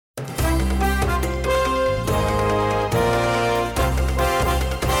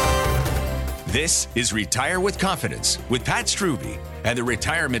This is Retire with Confidence with Pat Strube and the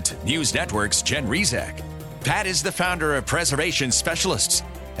Retirement News Network's Jen Rezac. Pat is the founder of Preservation Specialists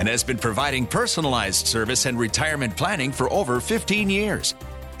and has been providing personalized service and retirement planning for over 15 years.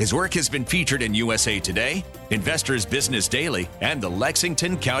 His work has been featured in USA Today, Investors Business Daily, and the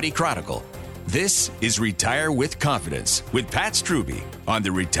Lexington County Chronicle. This is Retire with Confidence with Pat Strube on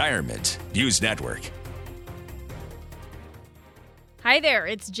the Retirement News Network. Hi there,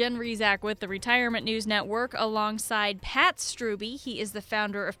 it's Jen Rezac with the Retirement News Network alongside Pat Strube. He is the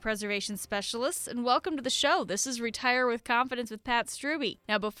founder of Preservation Specialists, and welcome to the show. This is Retire with Confidence with Pat Strube.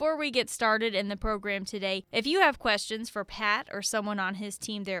 Now, before we get started in the program today, if you have questions for Pat or someone on his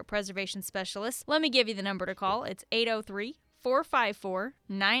team there at Preservation Specialists, let me give you the number to call. It's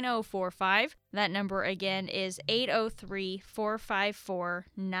 803-454-9045. That number again is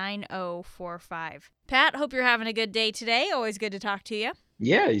 803-454-9045. Pat, hope you're having a good day today. Always good to talk to you.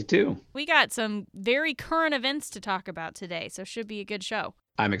 Yeah, you too. We got some very current events to talk about today, so should be a good show.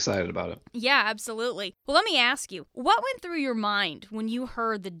 I'm excited about it. Yeah, absolutely. Well, let me ask you, what went through your mind when you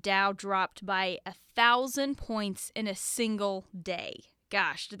heard the Dow dropped by 1,000 points in a single day?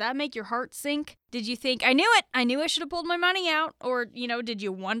 Gosh, did that make your heart sink? Did you think, I knew it, I should have pulled my money out? Or, did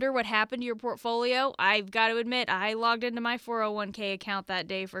you wonder what happened to your portfolio? I've got to admit, I logged into my 401k account that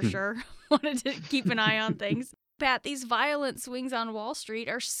day for sure. Wanted to keep an eye on things. Pat, these violent swings on Wall Street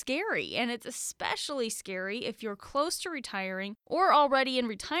are scary, and it's especially scary if you're close to retiring or already in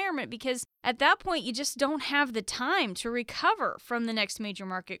retirement, because at that point, you just don't have the time to recover from the next major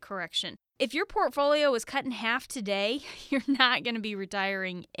market correction. If your portfolio is cut in half today, you're not going to be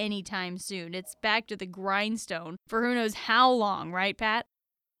retiring anytime soon. It's back to the grindstone for who knows how long, right, Pat?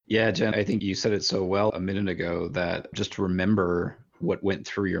 Yeah, Jen, I think you said it so well a minute ago that just remember what went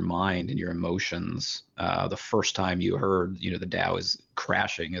through your mind and your emotions the first time you heard, the Dow is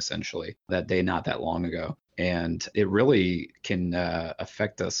crashing essentially that day, not that long ago. And it really can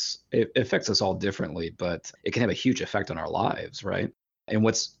affect us. It affects us all differently, but it can have a huge effect on our lives, right? And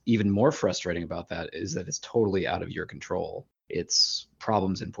what's even more frustrating about that is that it's totally out of your control. It's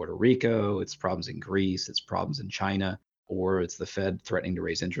problems in Puerto Rico, it's problems in Greece, it's problems in China, or it's the Fed threatening to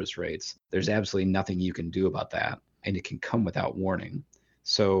raise interest rates. There's absolutely nothing you can do about that, and it can come without warning.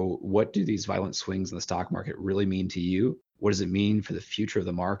 So what do these violent swings in the stock market really mean to you? What does it mean for the future of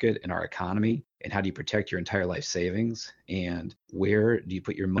the market and our economy? And how do you protect your entire life savings? And where do you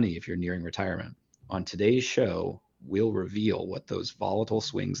put your money if you're nearing retirement? On today's show, we'll reveal what those volatile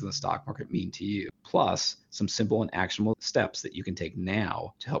swings in the stock market mean to you, plus some simple and actionable steps that you can take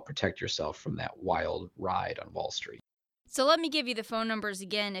now to help protect yourself from that wild ride on Wall Street. So let me give you the phone numbers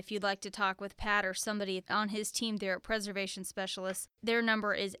again if you'd like to talk with Pat or somebody on his team there at Preservation Specialists. Their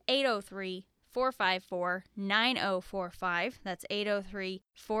number is 803-454-9045. That's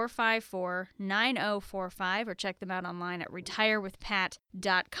 803-454-9045, or check them out online at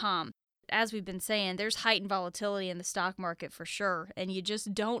retirewithpat.com. As we've been saying, there's heightened volatility in the stock market for sure, and you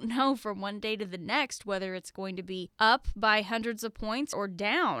just don't know from one day to the next whether it's going to be up by hundreds of points or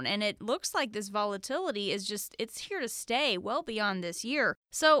down, and it looks like this volatility it's here to stay well beyond this year.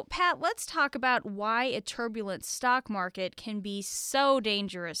 So, Pat, let's talk about why a turbulent stock market can be so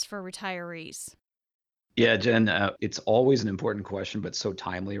dangerous for retirees. Yeah, Jen, it's always an important question, but so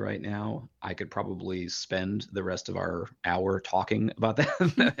timely right now. I could probably spend the rest of our hour talking about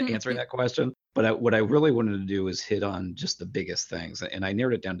that, answering that question. But what I really wanted to do is hit on just the biggest things, and I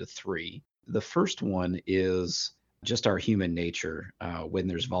narrowed it down to three. The first one is just our human nature when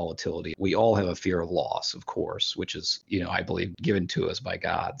there's volatility. We all have a fear of loss, of course, which is, I believe, given to us by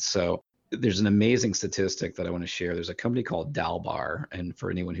God. So there's an amazing statistic that I want to share. There's a company called Dalbar, and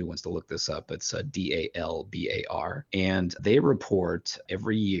for anyone who wants to look this up, it's DALBAR, and they report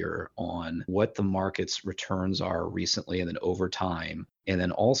every year on what the market's returns are recently and then over time, and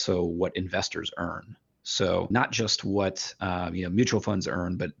then also what investors earn. So not just what mutual funds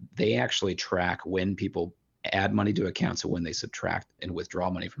earn, but they actually track when people add money to accounts and when they subtract and withdraw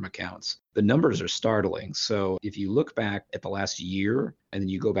money from accounts. The numbers are startling. So if you look back at the last year and then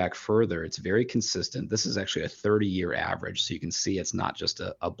you go back further, it's very consistent. This is actually a 30-year average. So you can see it's not just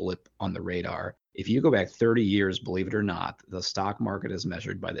a blip on the radar. If you go back 30 years, believe it or not, the stock market as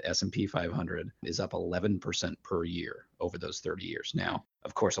measured by the S&P 500 is up 11% per year over those 30 years. Now,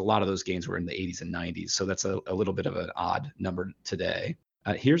 of course, a lot of those gains were in the 80s and 90s. So that's a little bit of an odd number today.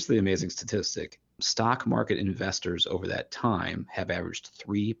 Here's the amazing statistic. Stock market investors over that time have averaged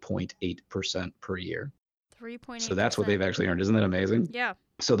 3.8% per year. 3.8%. So that's what they've actually earned. Isn't that amazing? Yeah.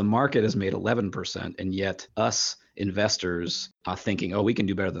 So the market has made 11%, and yet us investors are thinking, oh, we can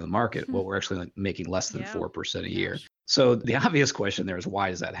do better than the market. Well, we're actually making less than 4% a year. So the obvious question there is, why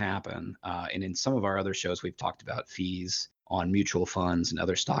does that happen? And in some of our other shows, we've talked about fees on mutual funds and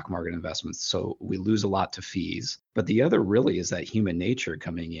other stock market investments. So we lose a lot to fees. But the other really is that human nature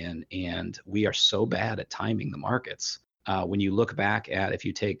coming in, and we are so bad at timing the markets. When you look back at, if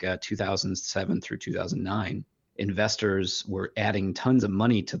you take 2007 through 2009, investors were adding tons of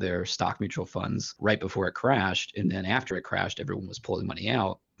money to their stock mutual funds right before it crashed. And then after it crashed, everyone was pulling money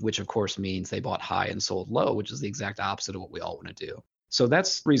out, which of course means they bought high and sold low, which is the exact opposite of what we all want to do. So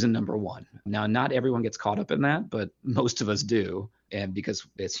that's reason number one. Now, not everyone gets caught up in that, but most of us do, and because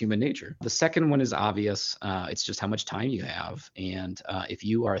it's human nature. The second one is obvious. It's just how much time you have. And if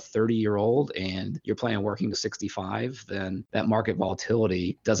you are a 30-year-old and you're planning on working to 65, then that market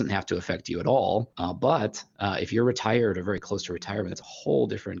volatility doesn't have to affect you at all. But if you're retired or very close to retirement, it's a whole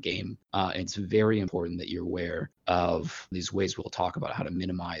different game. And it's very important that you're aware of these ways we'll talk about how to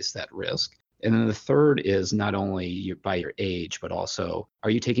minimize that risk. And then the third is not only by your age, but also, are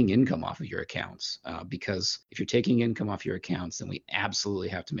you taking income off of your accounts? Because if you're taking income off your accounts, then we absolutely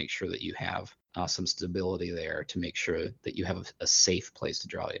have to make sure that you have some stability there to make sure that you have a safe place to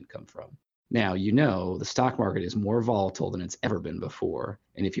draw income from. Now, the stock market is more volatile than it's ever been before.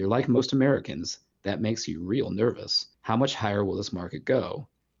 And if you're like most Americans, that makes you real nervous. How much higher will this market go?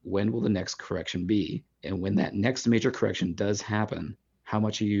 When will the next correction be? And when that next major correction does happen, how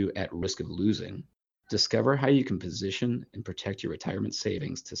much are you at risk of losing? Discover how you can position and protect your retirement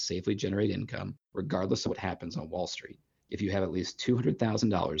savings to safely generate income, regardless of what happens on Wall Street. If you have at least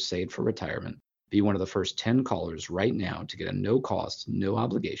 $200,000 saved for retirement, be one of the first 10 callers right now to get a no-cost,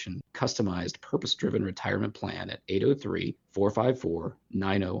 no-obligation, customized, purpose-driven retirement plan at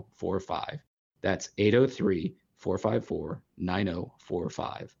 803-454-9045. That's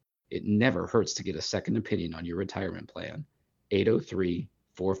 803-454-9045. It never hurts to get a second opinion on your retirement plan.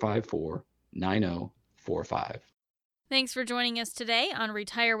 803-454-9045. Thanks for joining us today on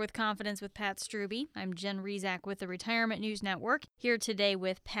Retire with Confidence with Pat Strube. I'm Jen Rezac with the Retirement News Network, here today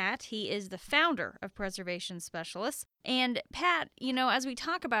with Pat. He is the founder of Preservation Specialists. And Pat, as we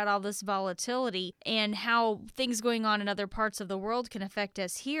talk about all this volatility and how things going on in other parts of the world can affect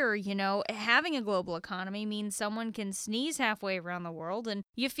us here, having a global economy means someone can sneeze halfway around the world and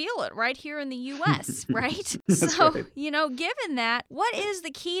you feel it right here in the U.S., right? Right. Given that, what is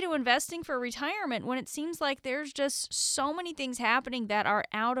the key to investing for retirement when it seems like there's just so many things happening that are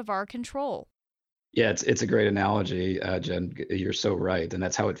out of our control? Yeah, it's a great analogy, Jen. You're so right, and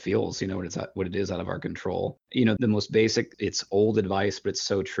that's how it feels. When what it is out of our control. The most basic. It's old advice, but it's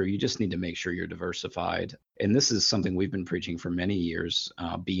so true. You just need to make sure you're diversified, and this is something we've been preaching for many years.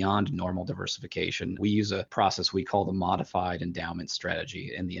 Beyond normal diversification, we use a process we call the modified endowment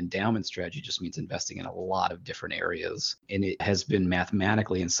strategy, and the endowment strategy just means investing in a lot of different areas, and it has been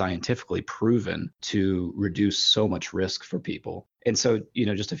mathematically and scientifically proven to reduce so much risk for people. And so,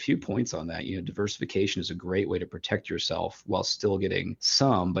 just a few points on that. Diversification is a great way to protect yourself while still getting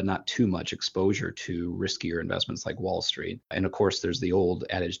some, but not too much exposure to riskier investments like Wall Street. And of course, there's the old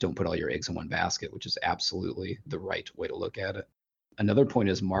adage, don't put all your eggs in one basket, which is absolutely the right way to look at it. Another point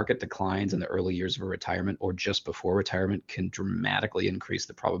is market declines in the early years of a retirement or just before retirement can dramatically increase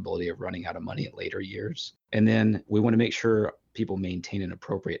the probability of running out of money in later years. And then we want to make sure people maintain an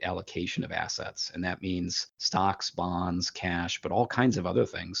appropriate allocation of assets. And that means stocks, bonds, cash, but all kinds of other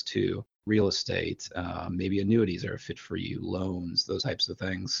things too. Real estate, maybe annuities are fit for you, loans, those types of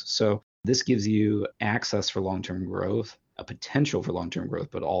things. So this gives you access for long-term growth, a potential for long-term growth,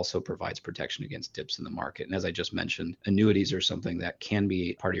 but also provides protection against dips in the market. And as I just mentioned, annuities are something that can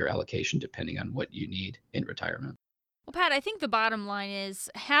be part of your allocation depending on what you need in retirement. Well, Pat, I think the bottom line is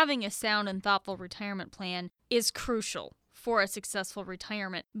having a sound and thoughtful retirement plan is crucial for a successful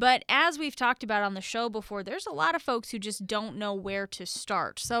retirement. But as we've talked about on the show before, there's a lot of folks who just don't know where to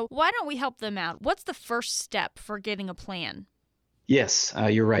start. So why don't we help them out? What's the first step for getting a plan? Yes,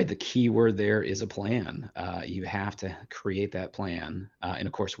 you're right. The key word there is a plan. You have to create that plan. And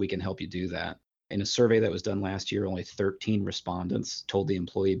of course, we can help you do that. In a survey that was done last year, only 13 respondents told the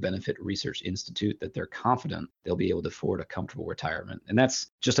Employee Benefit Research Institute that they're confident they'll be able to afford a comfortable retirement. And that's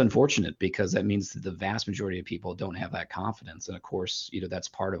just unfortunate because that means that the vast majority of people don't have that confidence. And of course, that's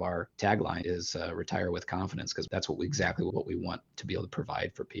part of our tagline is retire with confidence, because that's exactly what we want to be able to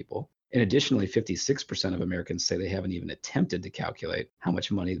provide for people. And additionally, 56% of Americans say they haven't even attempted to calculate how much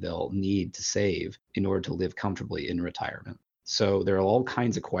money they'll need to save in order to live comfortably in retirement. So there are all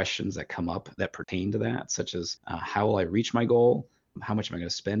kinds of questions that come up that pertain to that, such as how will I reach my goal? How much am I going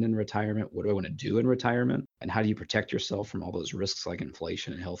to spend in retirement? What do I want to do in retirement? And how do you protect yourself from all those risks like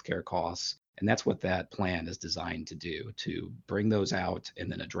inflation and healthcare costs? And that's what that plan is designed to do, to bring those out and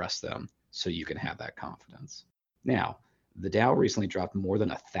then address them so you can have that confidence. Now, the Dow recently dropped more than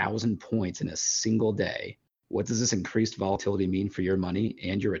 1,000 points in a single day. What does this increased volatility mean for your money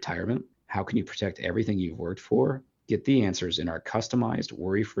and your retirement? How can you protect everything you've worked for? Get the answers in our customized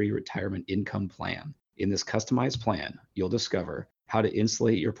worry-free retirement income plan. In this customized plan, you'll discover how to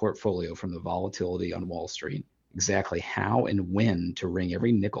insulate your portfolio from the volatility on Wall Street, exactly how and when to wring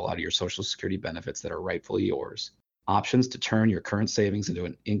every nickel out of your Social Security benefits that are rightfully yours, options to turn your current savings into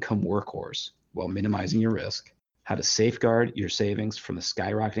an income workhorse while minimizing your risk, how to safeguard your savings from the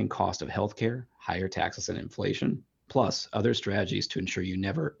skyrocketing cost of healthcare, higher taxes, and inflation, plus other strategies to ensure you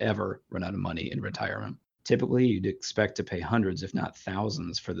never, ever run out of money in retirement. Typically, you'd expect to pay hundreds, if not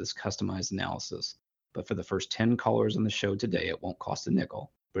thousands, for this customized analysis. But for the first 10 callers on the show today, it won't cost a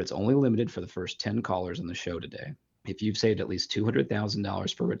nickel. But it's only limited for the first 10 callers on the show today. If you've saved at least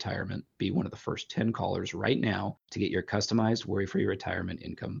 $200,000 for retirement, be one of the first 10 callers right now to get your customized worry-free retirement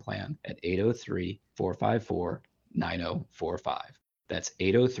income plan at 803-454-9045. That's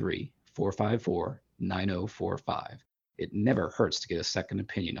 803-454-9045. It never hurts to get a second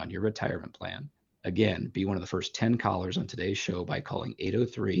opinion on your retirement plan. Again, be one of the first 10 callers on today's show by calling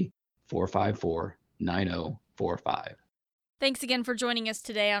 803-454-9045. Thanks again for joining us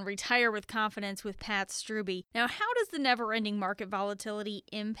today on Retire with Confidence with Pat Strube. Now, how does the never-ending market volatility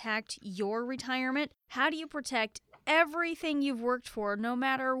impact your retirement? How do you protect everything you've worked for, no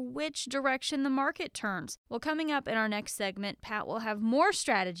matter which direction the market turns? Well, coming up in our next segment, Pat will have more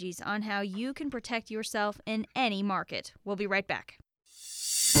strategies on how you can protect yourself in any market. We'll be right back.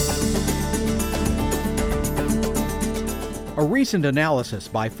 A recent analysis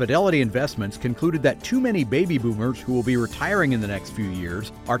by Fidelity Investments concluded that too many baby boomers who will be retiring in the next few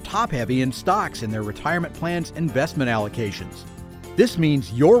years are top-heavy in stocks in their retirement plan's investment allocations. This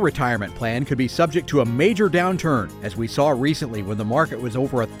means your retirement plan could be subject to a major downturn, as we saw recently when the market was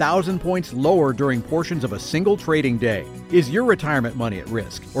over 1,000 points lower during portions of a single trading day. Is your retirement money at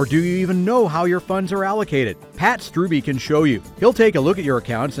risk, or do you even know how your funds are allocated? Pat Strube can show you. He'll take a look at your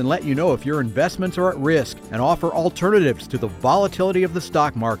accounts and let you know if your investments are at risk and offer alternatives to the volatility of the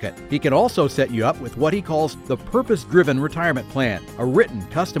stock market. He can also set you up with what he calls the Purpose-Driven Retirement Plan, a written,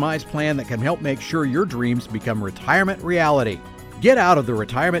 customized plan that can help make sure your dreams become retirement reality. Get out of the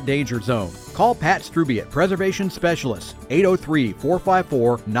retirement danger zone. Call Pat Strube at Preservation Specialists,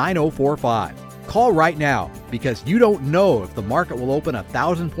 803-454-9045. Call right now, because you don't know if the market will open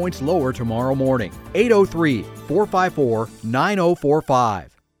 1,000 points lower tomorrow morning. 803-454-9045.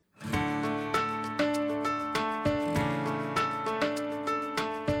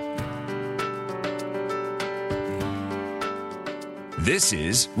 This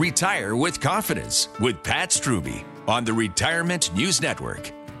is Retire with Confidence with Pat Strube on the Retirement News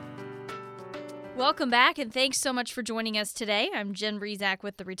Network. Welcome back, and thanks so much for joining us today. I'm Jen Rezac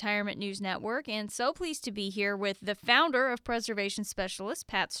with the Retirement News Network, and so pleased to be here with the founder of Preservation Specialists,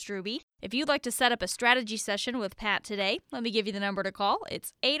 Pat Strube. If you'd like to set up a strategy session with Pat today, let me give you the number to call.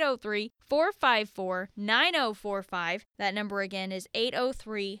 It's 803-454-9045. That number again is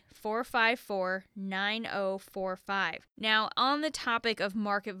 803-454-9045. Now, on the topic of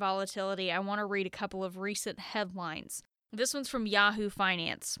market volatility, I want to read a couple of recent headlines. This one's from Yahoo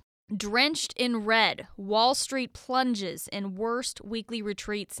Finance. Drenched in red, Wall Street plunges in worst weekly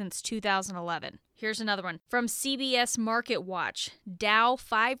retreat since 2011. Here's another one from CBS Market Watch. Dow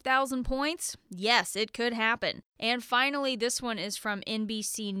 5,000 points? Yes, it could happen. And finally, this one is from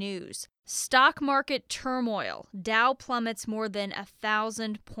NBC News. Stock market turmoil. Dow plummets more than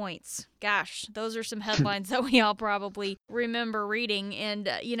 1,000 points. Gosh, those are some headlines that we all probably remember reading. And,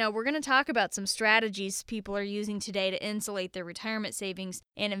 we're going to talk about some strategies people are using today to insulate their retirement savings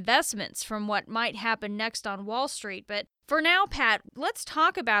and investments from what might happen next on Wall Street. But for now, Pat, let's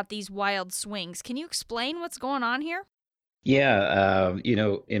talk about these wild swings. Can you explain what's going on here? Yeah,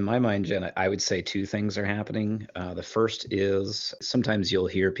 in my mind, Jen, I would say two things are happening. The first is sometimes you'll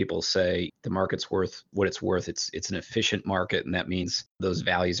hear people say the market's worth what it's worth. It's an efficient market, and that means those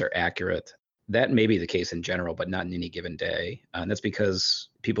values are accurate. That may be the case in general, but not in any given day. And that's because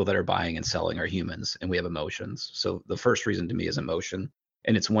people that are buying and selling are humans, and we have emotions. So the first reason to me is emotion.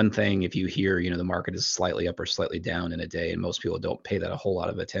 And it's one thing if you hear, the market is slightly up or slightly down in a day, and most people don't pay that a whole lot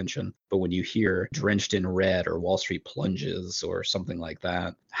of attention. But when you hear drenched in red or Wall Street plunges or something like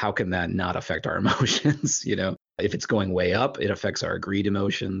that, how can that not affect our emotions? If it's going way up, it affects our greed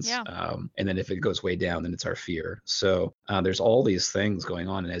emotions. Yeah. And then if it goes way down, then it's our fear. So there's all these things going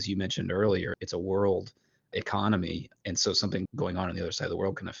on. And as you mentioned earlier, it's a world economy. And so something going on the other side of the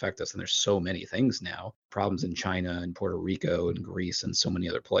world can affect us. And there's so many things now, problems in China and Puerto Rico and Greece and so many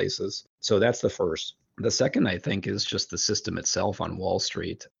other places. So that's the first. The second, I think, is just the system itself on Wall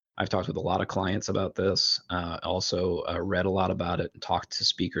Street. I've talked with a lot of clients about this, also read a lot about it and talked to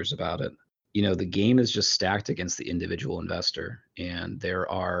speakers about it. The game is just stacked against the individual investor. And there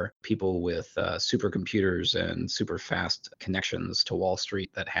are people with supercomputers and super fast connections to Wall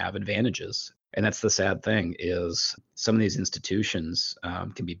Street that have advantages. And that's the sad thing is some of these institutions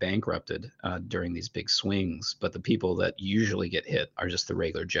can be bankrupted during these big swings. But the people that usually get hit are just the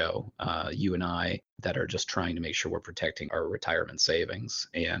regular Joe, you and I, that are just trying to make sure we're protecting our retirement savings.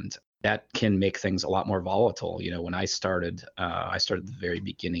 And that can make things a lot more volatile. When I started at the very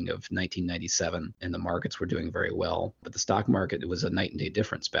beginning of 1997, and the markets were doing very well. But the stock market, it was a night and day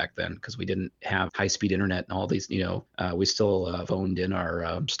difference back then because we didn't have high-speed internet and all these, we still phoned in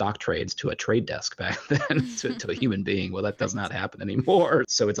our stock trades to a trade desk back then to a human being. Well, that does not happen anymore.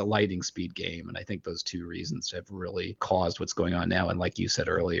 So it's a lightning speed game. And I think those two reasons have really caused what's going on now. And like you said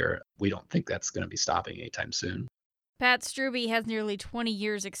earlier, we don't think that's going to be stopping anytime soon. Pat Strube has nearly 20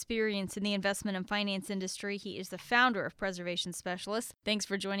 years' experience in the investment and finance industry. He is the founder of Preservation Specialists. Thanks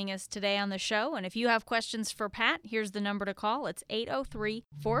for joining us today on the show. And if you have questions for Pat, here's the number to call. It's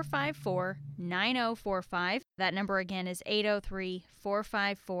 803-454-9045. That number again is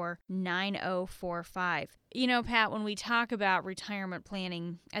 803-454-9045. Pat, when we talk about retirement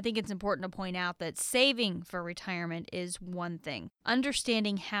planning, I think it's important to point out that saving for retirement is one thing.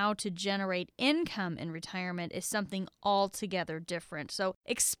 Understanding how to generate income in retirement is something altogether different. So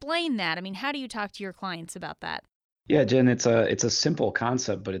explain that. How do you talk to your clients about that? Yeah, Jen, it's a simple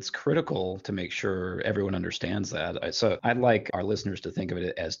concept, but it's critical to make sure everyone understands that. So I'd like our listeners to think of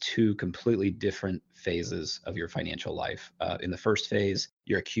it as two completely different phases of your financial life. In the first phase,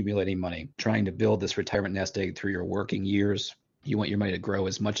 you're accumulating money, trying to build this retirement nest egg through your working years. You want your money to grow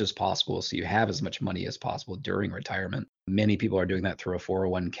as much as possible so you have as much money as possible during retirement. Many people are doing that through a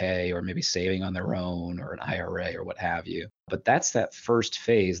 401k or maybe saving on their own or an IRA or what have you. But that's that first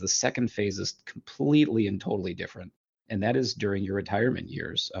phase. The second phase is completely and totally different. And that is during your retirement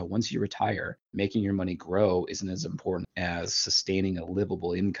years. Once you retire, making your money grow isn't as important as sustaining a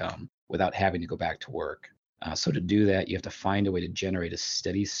livable income without having to go back to work. So to do that, you have to find a way to generate a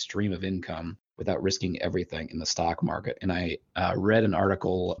steady stream of income without risking everything in the stock market. And I read an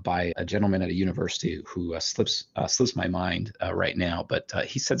article by a gentleman at a university who slips my mind right now, but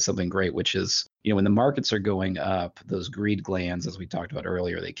he said something great, which is, when the markets are going up, those greed glands, as we talked about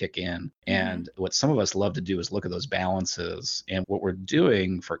earlier, they kick in. And what some of us love to do is look at those balances. And what we're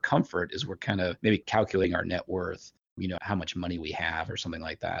doing for comfort is we're kind of maybe calculating our net worth, how much money we have or something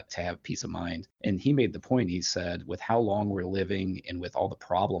like that to have peace of mind. And he made the point, he said, with how long we're living and with all the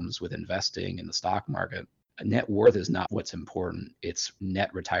problems with investing in the stock market, net worth is not what's important. It's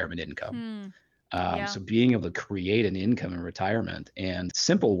net retirement income. So being able to create an income in retirement, and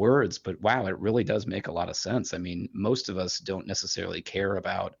simple words, but wow, it really does make a lot of sense. Most of us don't necessarily care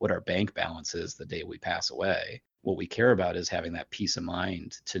about what our bank balance is the day we pass away. What we care about is having that peace of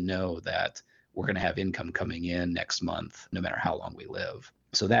mind to know that we're going to have income coming in next month, no matter how long we live.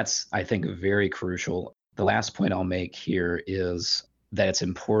 So that's, I think, very crucial. The last point I'll make here is that it's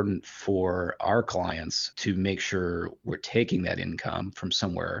important for our clients to make sure we're taking that income from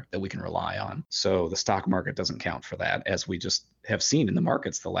somewhere that we can rely on. So the stock market doesn't count for that, as we just have seen in the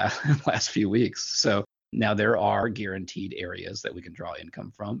markets the last few weeks. So now there are guaranteed areas that we can draw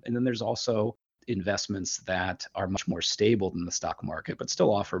income from. And then there's also investments that are much more stable than the stock market, but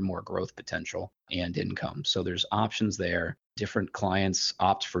still offer more growth potential and income. So there's options there. Different clients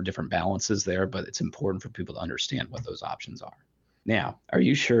opt for different balances there, but it's important for people to understand what those options are. Now, are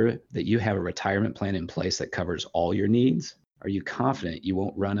you sure that you have a retirement plan in place that covers all your needs? Are you confident you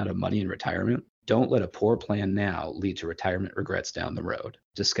won't run out of money in retirement? Don't let a poor plan now lead to retirement regrets down the road.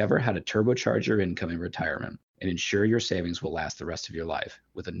 Discover how to turbocharge your income in retirement and ensure your savings will last the rest of your life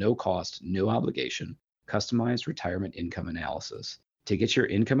with a no-cost, no-obligation, customized retirement income analysis. To get your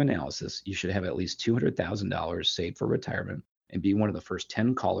income analysis, you should have at least $200,000 saved for retirement and be one of the first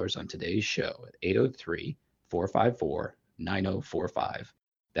 10 callers on today's show at 803-454-9045.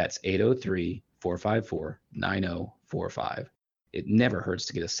 That's 803-454-9045. It never hurts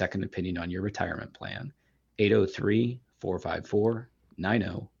to get a second opinion on your retirement plan.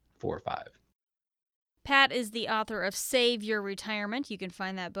 803-454-9045. Pat is the author of Save Your Retirement. You can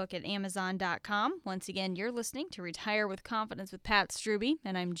find that book at Amazon.com. Once again, you're listening to Retire with Confidence with Pat Strube,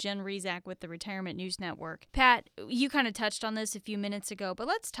 and I'm Jen Rezac with the Retirement News Network. Pat, you kind of touched on this a few minutes ago, but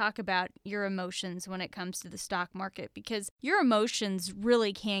let's talk about your emotions when it comes to the stock market, because your emotions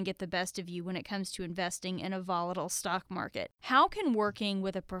really can get the best of you when it comes to investing in a volatile stock market. How can working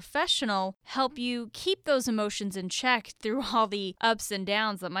with a professional help you keep those emotions in check through all the ups and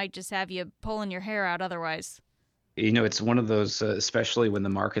downs that might just have you pulling your hair out otherwise? It's one of those, especially when the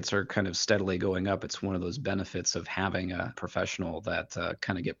markets are kind of steadily going up, it's one of those benefits of having a professional that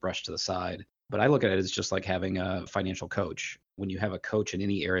kind of get brushed to the side. But I look at it as just like having a financial coach. When you have a coach in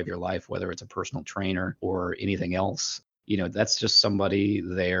any area of your life, whether it's a personal trainer or anything else, that's just somebody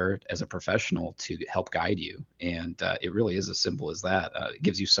there as a professional to help guide you. And it really is as simple as that. It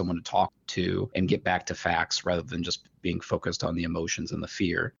gives you someone to talk to and get back to facts rather than just being focused on the emotions and the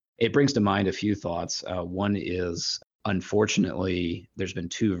fear. It brings to mind a few thoughts. One is, unfortunately, there's been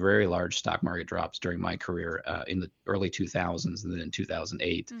two very large stock market drops during my career in the early 2000s and then in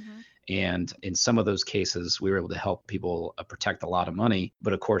 2008. Mm-hmm. And in some of those cases, we were able to help people protect a lot of money.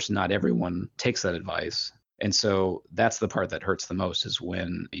 But of course, not everyone takes that advice. And so that's the part that hurts the most, is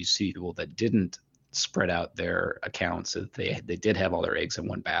when you see people that didn't spread out their accounts. They did have all their eggs in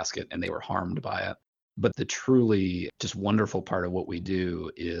one basket and they were harmed by it. But the truly just wonderful part of what we do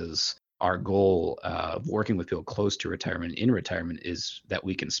is our goal of working with people close to retirement, in retirement, is that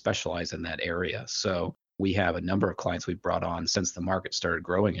we can specialize in that area. So we have a number of clients we've brought on since the market started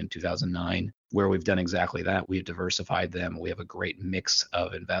growing in 2009, where we've done exactly that. We've diversified them. We have a great mix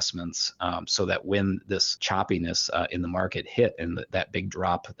of investments so that when this choppiness in the market hit and that big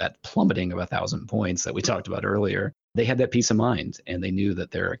drop, that plummeting of 1,000 points that we talked about earlier, they had that peace of mind and they knew that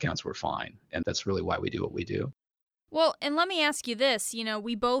their accounts were fine. And that's really why we do what we do. Well, and let me ask you this,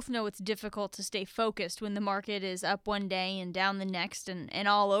 we both know it's difficult to stay focused when the market is up one day and down the next and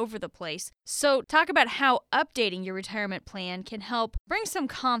all over the place. So talk about how updating your retirement plan can help bring some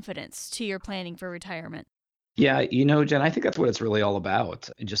confidence to your planning for retirement. Yeah, Jen, I think that's what it's really all about.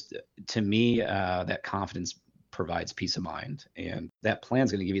 Just to me, that confidence provides peace of mind. And that plan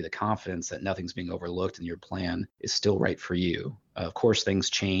is going to give you the confidence that nothing's being overlooked and your plan is still right for you. Of course, things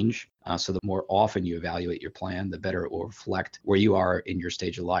change. So the more often you evaluate your plan, the better it will reflect where you are in your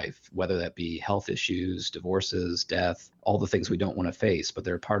stage of life, whether that be health issues, divorces, death, all the things we don't want to face, but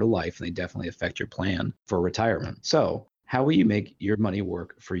they're a part of life and they definitely affect your plan for retirement. So how will you make your money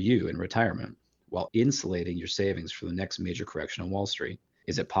work for you in retirement while insulating your savings for the next major correction on Wall Street?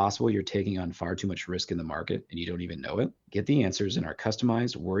 Is it possible you're taking on far too much risk in the market and you don't even know it? Get the answers in our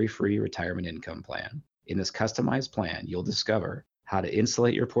customized worry-free retirement income plan. In this customized plan, you'll discover how to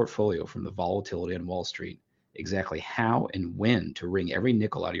insulate your portfolio from the volatility on Wall Street, exactly how and when to wring every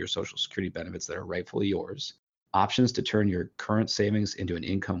nickel out of your Social Security benefits that are rightfully yours, options to turn your current savings into an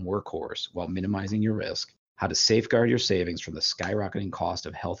income workhorse while minimizing your risk, how to safeguard your savings from the skyrocketing cost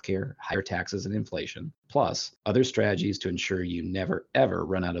of healthcare, higher taxes, and inflation, plus other strategies to ensure you never, ever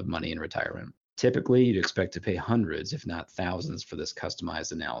run out of money in retirement. Typically, you'd expect to pay hundreds, if not thousands, for this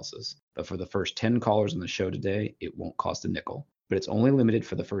customized analysis. But for the first 10 callers on the show today, it won't cost a nickel. But it's only limited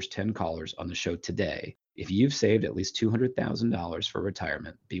for the first 10 callers on the show today. If you've saved at least $200,000 for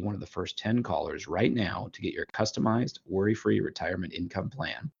retirement, be one of the first 10 callers right now to get your customized, worry-free retirement income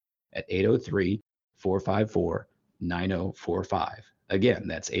plan at 803-454-9045. Again,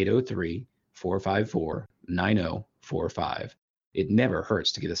 that's 803-454-9045. It never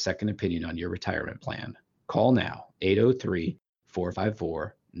hurts to get a second opinion on your retirement plan. Call now,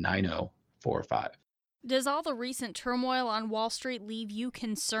 803-454-9045. Does all the recent turmoil on Wall Street leave you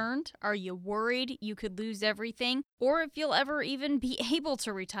concerned? Are you worried you could lose everything? Or if you'll ever even be able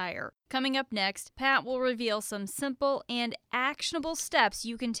to retire? Coming up next, Pat will reveal some simple and actionable steps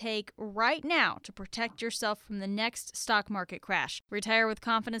you can take right now to protect yourself from the next stock market crash. Retire with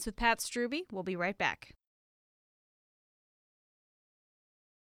Confidence with Pat Strube. We'll be right back.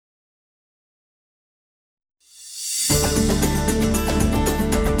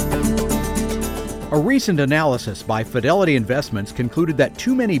 A recent analysis by Fidelity Investments concluded that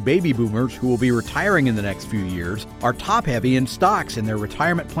too many baby boomers who will be retiring in the next few years are top-heavy in stocks in their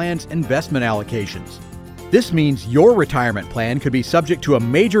retirement plans' investment allocations. This means your retirement plan could be subject to a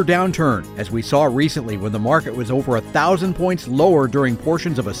major downturn, as we saw recently when the market was over 1,000 points lower during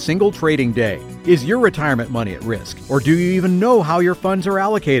portions of a single trading day. Is your retirement money at risk? Or do you even know how your funds are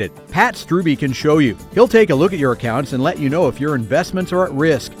allocated? Pat Strube can show you. He'll take a look at your accounts and let you know if your investments are at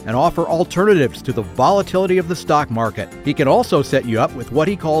risk and offer alternatives to the volatility of the stock market. He can also set you up with what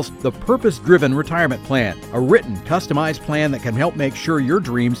he calls the Purpose-Driven Retirement Plan, a written, customized plan that can help make sure your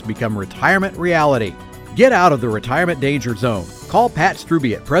dreams become retirement reality. Get out of the retirement danger zone. Call Pat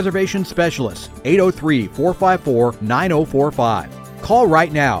Strube at Preservation Specialists, 803-454-9045. Call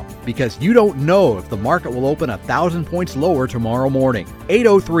right now because you don't know if the market will open 1,000 points lower tomorrow morning.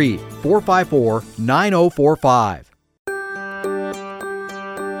 803-454-9045.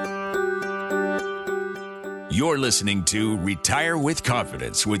 You're listening to Retire with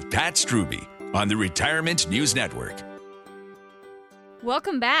Confidence with Pat Strube on the Retirement News Network.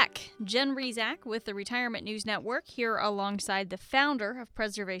 Welcome back. Jen Rezac with the Retirement News Network here alongside the founder of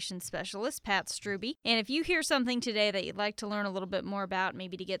Preservation Specialists, Pat Strube. And if you hear something today that you'd like to learn a little bit more about,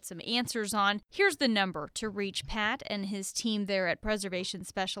 maybe to get some answers on, here's the number to reach Pat and his team there at Preservation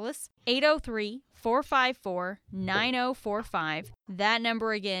Specialists, 803-454-9045. That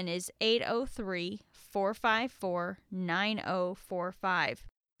number again is 803-454-9045.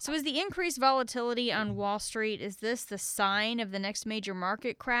 So is the increased volatility on Wall Street, is this the sign of the next major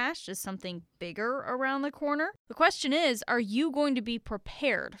market crash? Is something bigger around the corner? The question is, are you going to be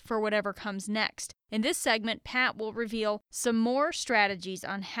prepared for whatever comes next? In this segment, Pat will reveal some more strategies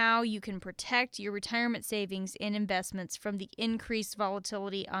on how you can protect your retirement savings and investments from the increased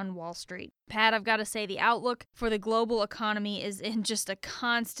volatility on Wall Street. Pat, I've got to say the outlook for the global economy is in just a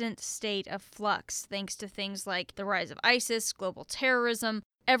constant state of flux, thanks to things like the rise of ISIS, global terrorism,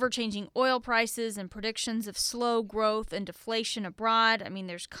 ever-changing oil prices, and predictions of slow growth and deflation abroad. I mean,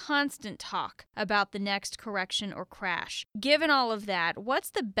 there's constant talk about the next correction or crash. Given all of that,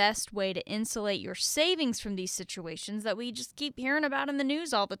 what's the best way to insulate your savings from these situations that we just keep hearing about in the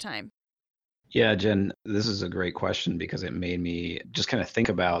news all the time? Yeah, Jen, this is a great question because it made me just kind of think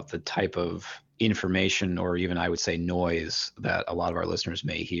about the type of information, or even I would say noise, that a lot of our listeners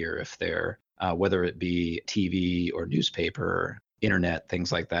may hear if they're, whether it be TV or newspaper, internet,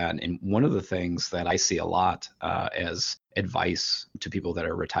 things like that. And one of the things that I see a lot as advice to people that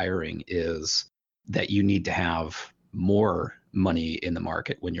are retiring is that you need to have more money in the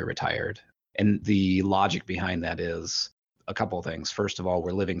market when you're retired. And the logic behind that is a couple of things. First of all,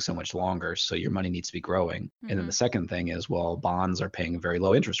 we're living so much longer, so your money needs to be growing. Mm-hmm. And then the second thing is, well, bonds are paying a very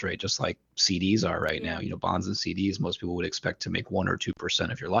low interest rate, just like CDs are right now. You know, bonds and CDs, most people would expect to make 1 or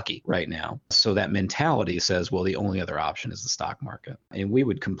 2% if you're lucky right now. So that mentality says, well, the only other option is the stock market. And we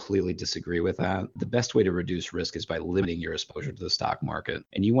would completely disagree with that. The best way to reduce risk is by limiting your exposure to the stock market.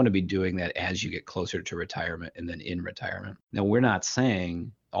 And you want to be doing that as you get closer to retirement and then in retirement. Now, we're not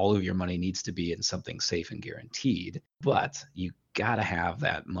saying all of your money needs to be in something safe and guaranteed, but you got to have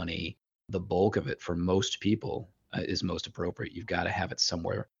that money. The bulk of it for most people is most appropriate. You've got to have it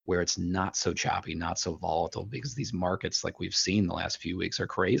somewhere where it's not so choppy, not so volatile, because these markets, like we've seen the last few weeks, are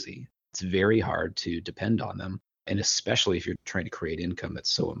crazy. It's very hard to depend on them. And especially if you're trying to create income,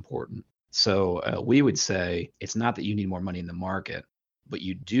 that's so important. So we would say it's not that you need more money in the market, but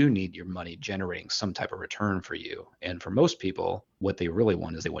you do need your money generating some type of return for you. And for most people, what they really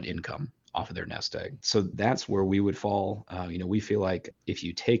want is they want income off of their nest egg. So that's where we would fall. We feel like if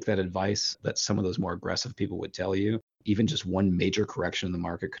you take that advice that some of those more aggressive people would tell you, even just one major correction in the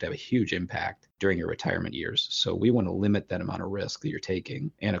market could have a huge impact during your retirement years. So we want to limit that amount of risk that you're taking.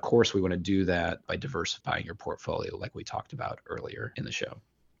 And of course, we want to do that by diversifying your portfolio, like we talked about earlier in the show.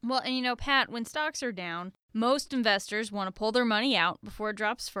 Well, and Pat, when stocks are down, most investors want to pull their money out before it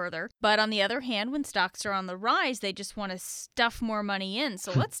drops further. But on the other hand, when stocks are on the rise, they just want to stuff more money in.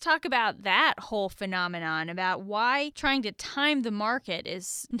 So let's talk about that whole phenomenon, about why trying to time the market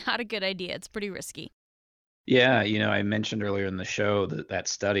is not a good idea. It's pretty risky. Yeah, I mentioned earlier in the show that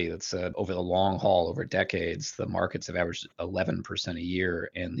study that said over the long haul, over decades, the markets have averaged 11% a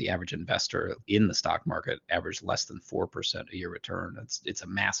year, and the average investor in the stock market averaged less than 4% a year return. It's a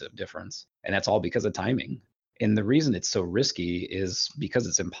massive difference, and that's all because of timing. And the reason it's so risky is because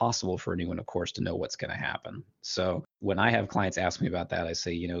it's impossible for anyone, of course, to know what's going to happen. So when I have clients ask me about that, I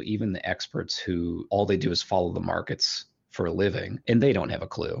say, even the experts who all they do is follow the markets for a living, and they don't have a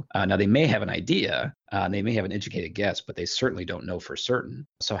clue. Now, they may have an idea, they may have an educated guess, but they certainly don't know for certain.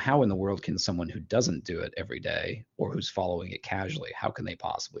 So how in the world can someone who doesn't do it every day or who's following it casually, how can they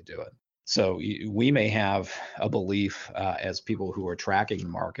possibly do it? So we may have a belief as people who are tracking the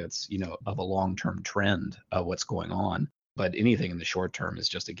markets, of a long-term trend of what's going on, but anything in the short term is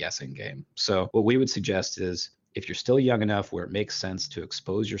just a guessing game. So what we would suggest is if you're still young enough where it makes sense to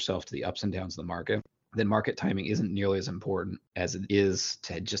expose yourself to the ups and downs of the market, then market timing isn't nearly as important as it is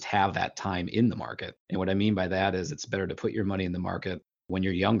to just have that time in the market. And what I mean by that is it's better to put your money in the market when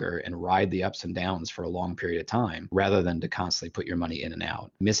you're younger and ride the ups and downs for a long period of time rather than to constantly put your money in and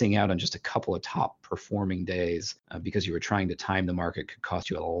out. Missing out on just a couple of top performing days because you were trying to time the market could cost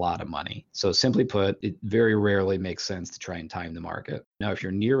you a lot of money. So simply put, it very rarely makes sense to try and time the market. Now, if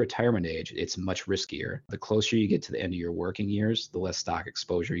you're near retirement age, it's much riskier. The closer you get to the end of your working years, the less stock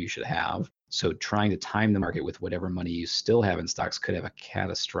exposure you should have. So trying to time the market with whatever money you still have in stocks could have a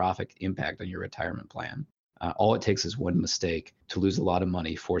catastrophic impact on your retirement plan. All it takes is one mistake to lose a lot of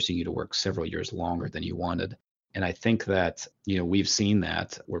money, forcing you to work several years longer than you wanted. And I think that, we've seen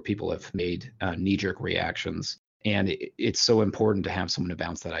that where people have made knee-jerk reactions. And it's so important to have someone to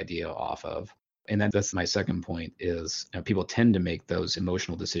bounce that idea off of. And then that's my second point is people tend to make those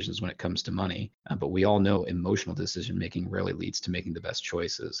emotional decisions when it comes to money. But we all know emotional decision making rarely leads to making the best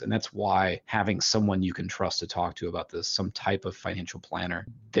choices. And that's why having someone you can trust to talk to about this, some type of financial planner,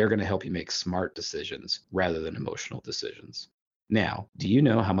 they're going to help you make smart decisions rather than emotional decisions. Now, do you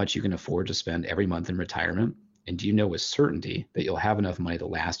know how much you can afford to spend every month in retirement? And do you know with certainty that you'll have enough money to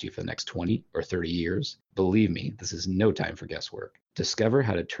last you for the next 20 or 30 years? Believe me, this is no time for guesswork. Discover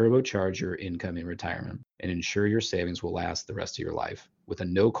how to turbocharge your income in retirement and ensure your savings will last the rest of your life with a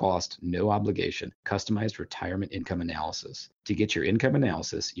no-cost, no-obligation, customized retirement income analysis. To get your income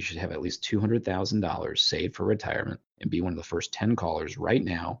analysis, you should have at least $200,000 saved for retirement and be one of the first 10 callers right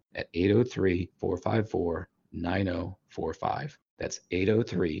now at 803-454-9045. That's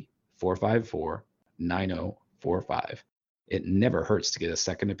 803-454-9045. It never hurts to get a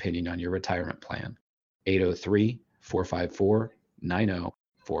second opinion on your retirement plan.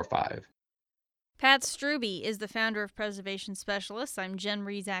 803-454-9045. Pat Strube is the founder of Preservation Specialists. I'm Jen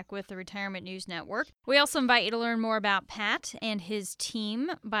Rezac with the Retirement News Network. We also invite you to learn more about Pat and his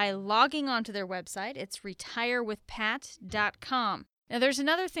team by logging onto their website. It's retirewithpat.com. Now, there's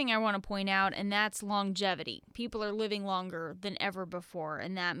another thing I want to point out, and that's longevity. People are living longer than ever before,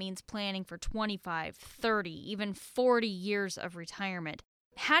 and that means planning for 25, 30, even 40 years of retirement.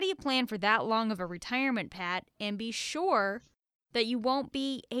 How do you plan for that long of a retirement, Pat, and be sure that you won't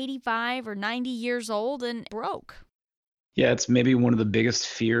be 85 or 90 years old and broke? Yeah, it's maybe one of the biggest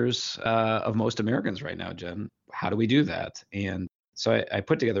fears of most Americans right now, Jen. How do we do that? And so I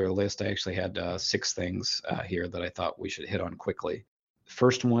put together a list. I actually had 6 things here that I thought we should hit on quickly.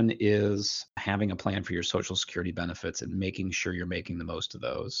 First one is having a plan for your Social Security benefits and making sure you're making the most of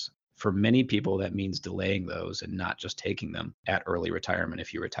those. For many people, that means delaying those and not just taking them at early retirement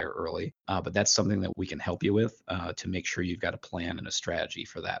if you retire early. But that's something that we can help you with to make sure you've got a plan and a strategy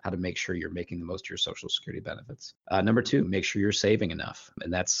for that, how to make sure you're making the most of your Social Security benefits. Number 2, make sure you're saving enough.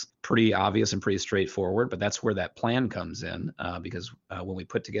 And that's pretty obvious and pretty straightforward, but that's where that plan comes in because when we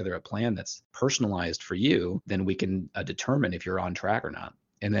put together a plan that's personalized for you, then we can determine if you're on track or not.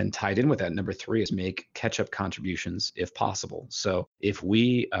 And then tied in with that, number 3 is make catch-up contributions if possible. So if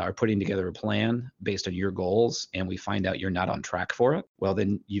we are putting together a plan based on your goals and we find out you're not on track for it, well,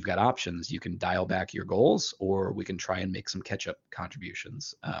 then you've got options. You can dial back your goals or we can try and make some catch-up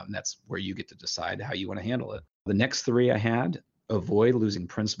contributions. That's where you get to decide how you want to handle it. The next 3 I had, avoid losing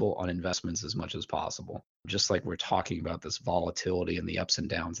principal on investments as much as possible. Just like we're talking about this volatility and the ups and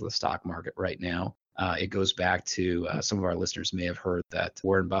downs of the stock market right now. It goes back to some of our listeners may have heard that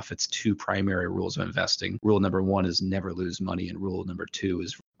Warren Buffett's 2 primary rules of investing. Rule number 1 is never lose money, and rule number 2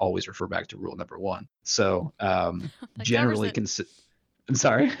 is always refer back to rule number 1. So generally, I'm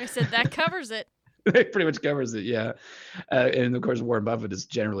sorry. I said that covers it. It pretty much covers it, yeah. And of course, Warren Buffett is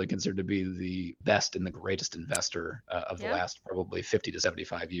generally considered to be the best and the greatest investor of the last probably 50 to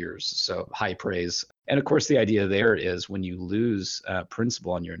 75 years. So high praise. And of course, the idea there is when you lose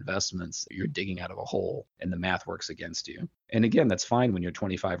principal on your investments, you're digging out of a hole and the math works against you. And again, that's fine when you're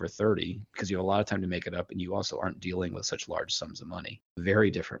 25 or 30 because you have a lot of time to make it up and you also aren't dealing with such large sums of money. Very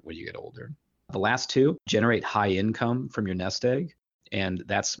different when you get older. The last 2, generate high income from your nest egg. And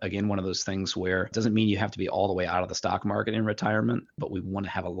that's, again, one of those things where it doesn't mean you have to be all the way out of the stock market in retirement, but we want to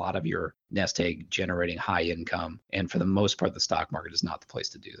have a lot of your nest egg generating high income. And for the most part, the stock market is not the place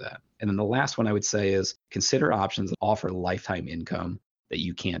to do that. And then the last one I would say is consider options that offer lifetime income that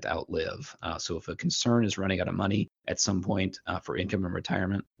you can't outlive. So if a concern is running out of money at some point for income and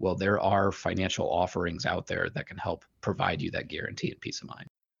retirement, well, there are financial offerings out there that can help provide you that guarantee and peace of mind.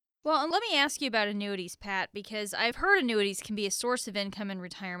 Well, and let me ask you about annuities, Pat, because I've heard annuities can be a source of income in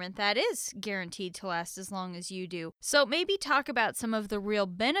retirement that is guaranteed to last as long as you do. So maybe talk about some of the real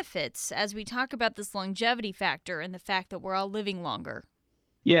benefits as we talk about this longevity factor and the fact that we're all living longer.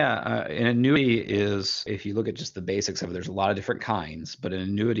 Yeah, an annuity is, if you look at just the basics of it, there's a lot of different kinds, but an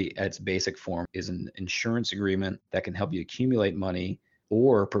annuity at its basic form is an insurance agreement that can help you accumulate money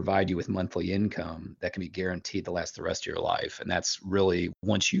or provide you with monthly income that can be guaranteed to last the rest of your life. And that's really,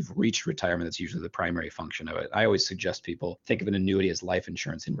 once you've reached retirement, that's usually the primary function of it. I always suggest people think of an annuity as life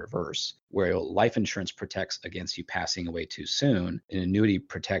insurance in reverse, where life insurance protects against you passing away too soon. An annuity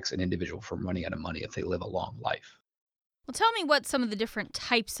protects an individual from running out of money if they live a long life. Well, tell me what some of the different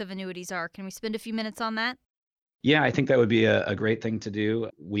types of annuities are. Can we spend a few minutes on that? Yeah, I think that would be a great thing to do.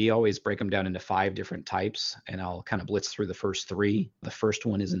 We always break them down into 5 different types, and I'll kind of blitz through the first 3. The first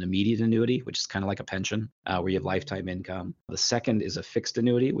one is an immediate annuity, which is kind of like a pension, where you have lifetime income. The second is a fixed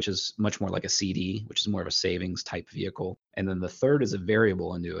annuity, which is much more like a CD, which is more of a savings type vehicle. And then the third is a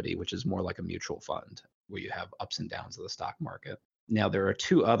variable annuity, which is more like a mutual fund, where you have ups and downs of the stock market. Now, there are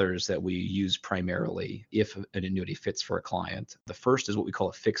 2 others that we use primarily if an annuity fits for a client. The first is what we call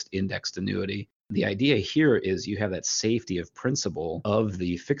a fixed indexed annuity. The idea here is you have that safety of principal of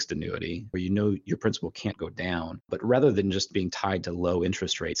the fixed annuity where you know your principal can't go down, but rather than just being tied to low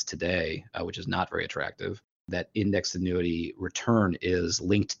interest rates today, which is not very attractive, that indexed annuity return is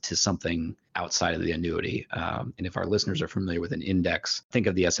linked to something outside of the annuity. And if our listeners are familiar with an index, think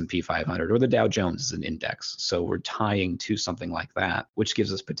of the S&P 500 or the Dow Jones as an index. So we're tying to something like that, which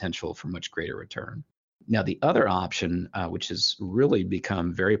gives us potential for much greater return. Now, the other option, which has really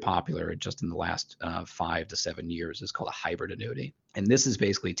become very popular just in the last 5 to 7 years, is called a hybrid annuity. And this is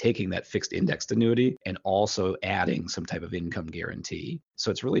basically taking that fixed indexed annuity and also adding some type of income guarantee. So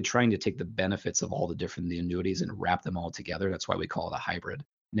it's really trying to take the benefits of all the different annuities and wrap them all together. That's why we call it a hybrid.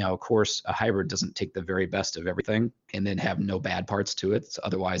 Now, of course, a hybrid doesn't take the very best of everything and then have no bad parts to it. So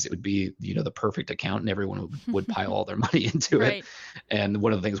otherwise, it would be, the perfect account and everyone would pile all their money into Right. it. And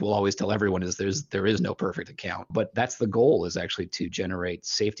one of the things we'll always tell everyone is there is no perfect account. But that's the goal, is actually to generate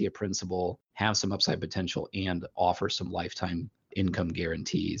safety of principal, have some upside potential, and offer some lifetime income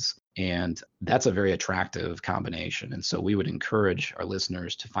guarantees. And that's a very attractive combination. And so we would encourage our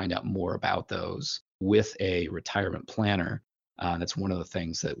listeners to find out more about those with a retirement planner. That's one of the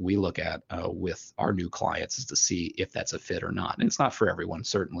things that we look at with our new clients, is to see if that's a fit or not. And it's not for everyone,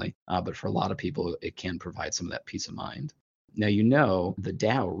 certainly, but for a lot of people, it can provide some of that peace of mind. Now, the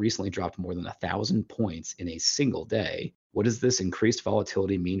Dow recently dropped more than 1,000 points in a single day. What does this increased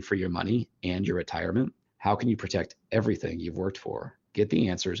volatility mean for your money and your retirement? How can you protect everything you've worked for? Get the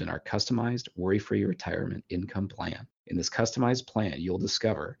answers in our customized, worry-free retirement income plan. In this customized plan, you'll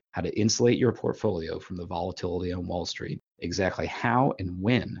discover how to insulate your portfolio from the volatility on Wall Street, exactly how and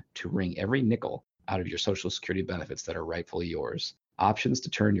when to wring every nickel out of your Social Security benefits that are rightfully yours, options to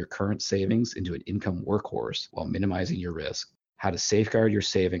turn your current savings into an income workhorse while minimizing your risk, how to safeguard your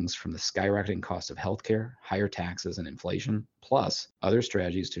savings from the skyrocketing cost of healthcare, higher taxes, and inflation, plus other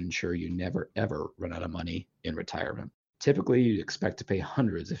strategies to ensure you never, ever run out of money in retirement. Typically, you'd expect to pay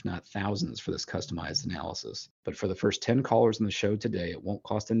hundreds, if not thousands, for this customized analysis. But for the first 10 callers on the show today, it won't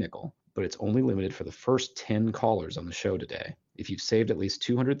cost a nickel, but it's only limited for the first 10 callers on the show today. If you've saved at least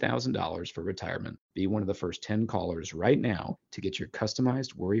 $200,000 for retirement, be one of the first 10 callers right now to get your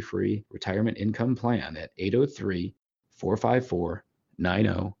customized, worry-free retirement income plan at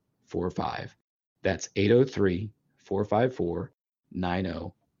 803-454-9045. That's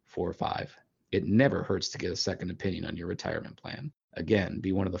 803-454-9045. It never hurts to get a second opinion on your retirement plan. Again,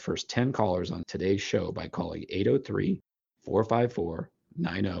 be one of the first 10 callers on today's show by calling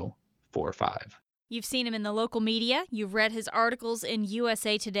 803-454-9045. You've seen him in the local media. You've read his articles in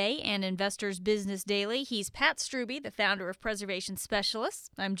USA Today and Investors Business Daily. He's Pat Strube, the founder of Preservation Specialists.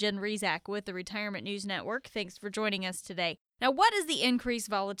 I'm Jen Rezac with the Retirement News Network. Thanks for joining us today. Now, what does the increased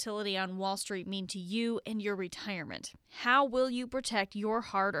volatility on Wall Street mean to you and your retirement? How will you protect your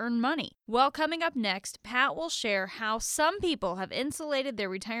hard-earned money? Well, coming up next, Pat will share how some people have insulated their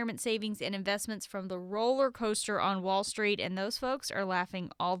retirement savings and investments from the roller coaster on Wall Street, and those folks are laughing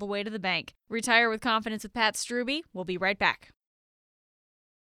all the way to the bank. Retire with Confidence with Pat Strube. We'll be right back.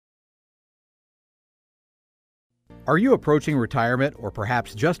 Are you approaching retirement or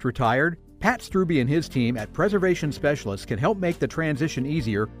perhaps just retired? Pat Strube and his team at Preservation Specialists can help make the transition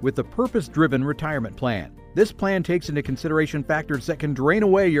easier with the Purpose-Driven Retirement Plan. This plan takes into consideration factors that can drain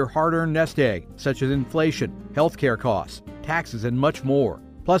away your hard-earned nest egg, such as inflation, healthcare costs, taxes, and much more.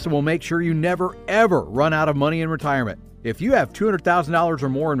 Plus, it will make sure you never, ever run out of money in retirement. If you have $200,000 or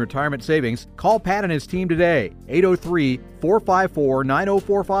more in retirement savings, call Pat and his team today,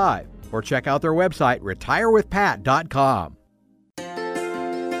 803-454-9045, or check out their website, retirewithpat.com.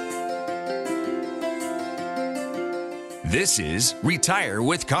 This is Retire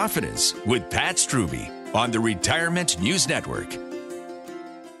with Confidence with Pat Strube on the Retirement News Network.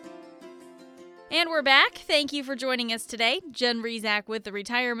 And we're we're back. Thank you for joining us today. Jen Rezac with the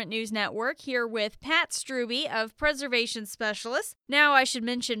Retirement News Network, here with Pat Strube of Preservation Specialists. Now, I should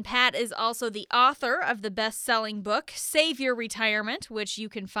mention Pat is also the author of the best-selling book, Save Your Retirement, which you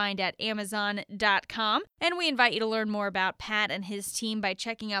can find at Amazon.com. And we invite you to learn more about Pat and his team by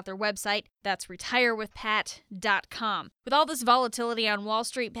checking out their website. That's retirewithpat.com. With all this volatility on Wall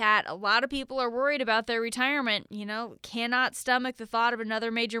Street, Pat, a lot of people are worried about their retirement, cannot stomach the thought of another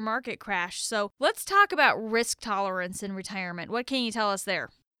major market crash. So let's talk about risk tolerance in retirement. What can you tell us there?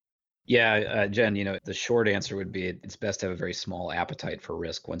 Yeah, Jen, the short answer would be it's best to have a very small appetite for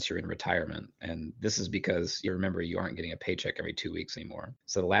risk once you're in retirement. And this is because you remember you aren't getting a paycheck every 2 weeks anymore.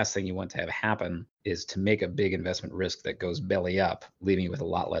 So the last thing you want to have happen is to make a big investment risk that goes belly up, leaving you with a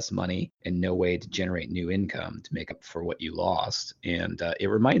lot less money and no way to generate new income to make up for what you lost. And it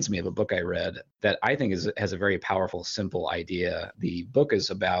reminds me of a book I read that I think has a very powerful, simple idea. The book is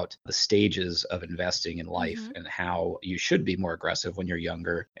about the stages of investing in life and how you should be more aggressive when you're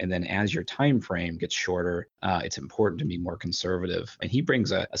younger. And then as your time frame gets shorter, it's important to be more conservative. And he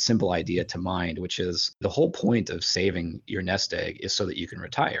brings a simple idea to mind, which is the whole point of saving your nest egg is so that you can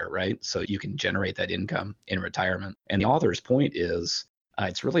retire, right? So you can generate that income in retirement. And the author's point is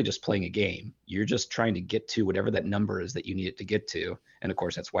it's really just playing a game. You're just trying to get to whatever that number is that you need it to get to. And of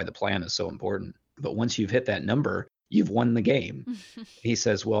course, that's why the plan is so important. But once you've hit that number, you've won the game. He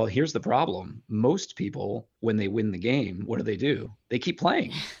says, well, here's the problem. Most people, when they win the game, what do? They keep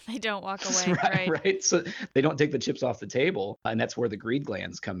playing. They don't walk away. Right. So they don't take the chips off the table. And that's where the greed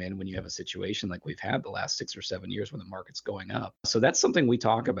glands come in when you have a situation like we've had the last 6 or 7 years when the market's going up. So that's something we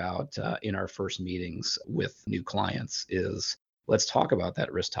talk about in our first meetings with new clients is let's talk about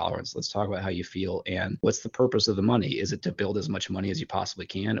that risk tolerance. Let's talk about how you feel and what's the purpose of the money. Is it to build as much money as you possibly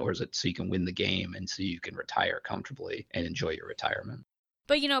can, or is it so you can win the game and so you can retire comfortably and enjoy your retirement?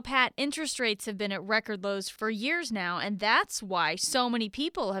 But Pat, interest rates have been at record lows for years now, and that's why so many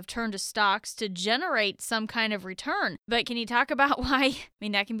people have turned to stocks to generate some kind of return. But can you talk about why?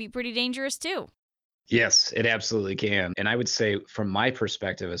 That can be pretty dangerous too. Yes, it absolutely can. And I would say from my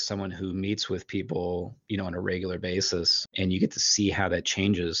perspective as someone who meets with people, on a regular basis, and you get to see how that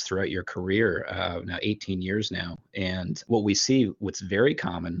changes throughout your career, now 18 years now. And what we see, what's very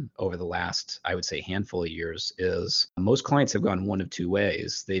common over the last, I would say, handful of years is most clients have gone one of two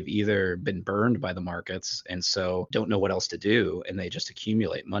ways. They've either been burned by the markets and so don't know what else to do, and they just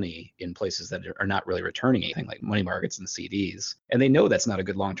accumulate money in places that are not really returning anything, like money markets and CDs. And they know that's not a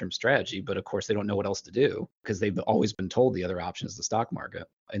good long-term strategy, but of course they don't know what else to do because they've always been told the other option is the stock market.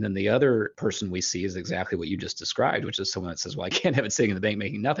 And then the other person we see is exactly what you just described, which is someone that says, well, I can't have it sitting in the bank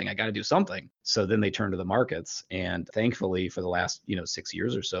making nothing. I got to do something. So then they turn to the markets. And thankfully for the last, 6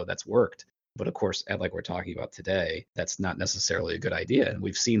 years or so, that's worked. But of course, like we're talking about today, that's not necessarily a good idea. And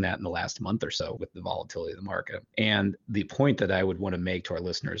we've seen that in the last month or so with the volatility of the market. And the point that I would want to make to our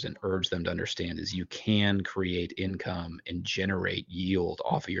listeners and urge them to understand is you can create income and generate yield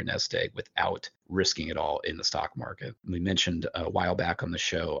off of your nest egg without risking it all in the stock market. We mentioned a while back on the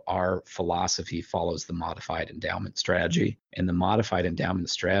show, our philosophy follows the modified endowment strategy. And the modified endowment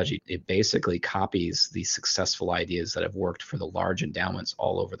strategy, it basically copies the successful ideas that have worked for the large endowments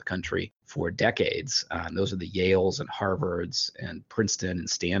all over the country for decades. Those are the Yales and Harvards and Princeton and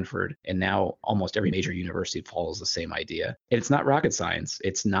Stanford. And now almost every major university follows the same idea. And it's not rocket science.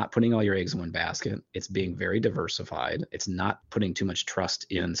 It's not putting all your eggs in one basket. It's being very diversified. It's not putting too much trust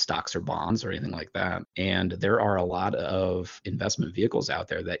in stocks or bonds or anything like that. And there are a lot of investment vehicles out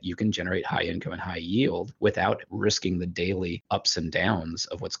there that you can generate high income and high yield without risking the daily ups and downs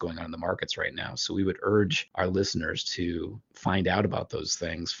of what's going on in the markets right now. So we would urge our listeners to find out about those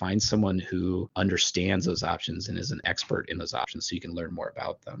things, find someone who understands those options and is an expert in those options so you can learn more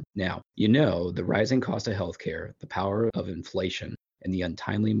about them. Now, the rising cost of healthcare, the power of inflation, and the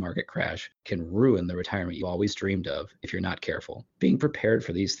untimely market crash can ruin the retirement you always dreamed of if you're not careful. Being prepared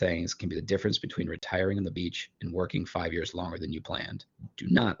for these things can be the difference between retiring on the beach and working 5 years longer than you planned. Do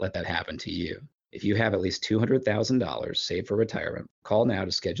not let that happen to you. If you have at least $200,000 saved for retirement, call now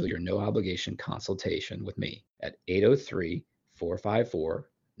to schedule your no-obligation consultation with me at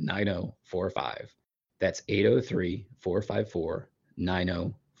 803-454-9045. That's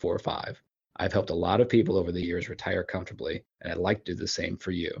 803-454-9045. I've helped a lot of people over the years retire comfortably, and I'd like to do the same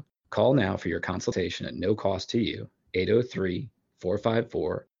for you. Call now for your consultation at no cost to you,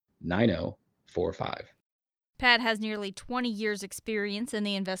 803-454-9045. Pat has nearly 20 years' experience in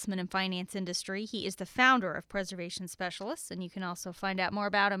the investment and finance industry. He is the founder of Preservation Specialists, and you can also find out more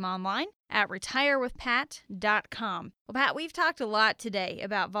about him online at retirewithpat.com. Well, Pat, we've talked a lot today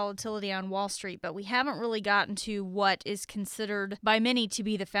about volatility on Wall Street, but we haven't really gotten to what is considered by many to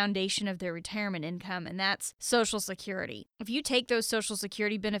be the foundation of their retirement income, and that's Social Security. If you take those Social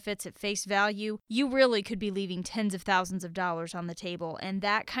Security benefits at face value, you really could be leaving tens of thousands of dollars on the table, and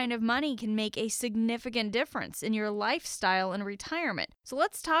that kind of money can make a significant difference in your lifestyle and retirement. So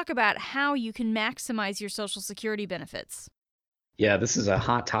let's talk about how you can maximize your Social Security benefits. Yeah, this is a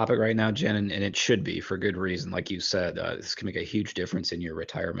hot topic right now, Jen, and it should be for good reason. Like you said, this can make a huge difference in your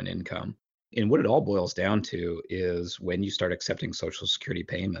retirement income. And what it all boils down to is when you start accepting Social Security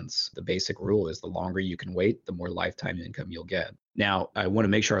payments, the basic rule is the longer you can wait, the more lifetime income you'll get. Now, I want to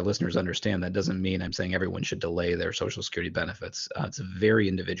make sure our listeners understand that doesn't mean I'm saying everyone should delay their Social Security benefits. It's very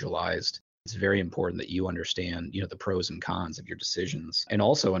individualized. It's very important that you understand, the pros and cons of your decisions, and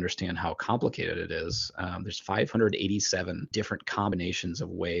also understand how complicated it is. There's 587 different combinations of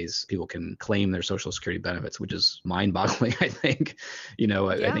ways people can claim their Social Security benefits, which is mind-boggling. I think,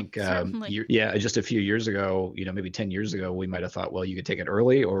 I think, just a few years ago, maybe 10 years ago, we might have thought, well, you could take it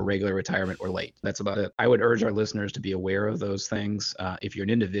early or regular retirement or late. That's about it. I would urge our listeners to be aware of those things. If you're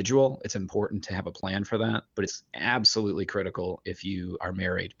an individual, it's important to have a plan for that, but it's absolutely critical if you are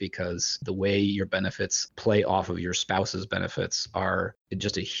married, because the way your benefits play off of your spouse's benefits are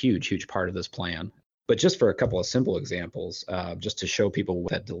just a huge, huge part of this plan. But just for a couple of simple examples, just to show people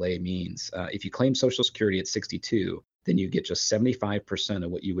what that delay means, if you claim Social Security at 62, then you get just 75%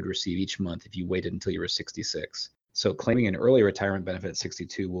 of what you would receive each month if you waited until you were 66. So claiming an early retirement benefit at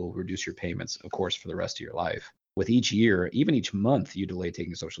 62 will reduce your payments, of course, for the rest of your life. With each year, even each month you delay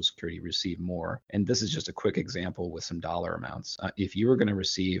taking Social Security, you receive more. And this is just a quick example with some dollar amounts. If you were going to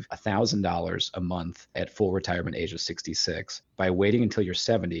receive $1,000 a month at full retirement age of 66, by waiting until you're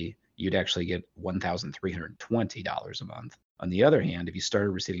 70, you'd actually get $1,320 a month. On the other hand, if you started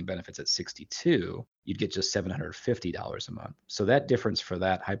receiving benefits at 62, you'd get just $750 a month. So that difference for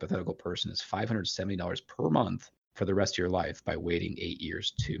that hypothetical person is $570 per month for the rest of your life by waiting 8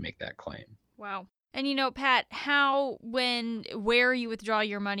 years to make that claim. Wow. And Pat, where you withdraw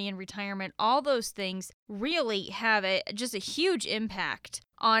your money in retirement, all those things really have just a huge impact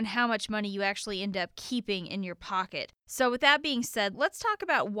on how much money you actually end up keeping in your pocket. So with that being said, let's talk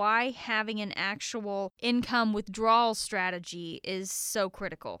about why having an actual income withdrawal strategy is so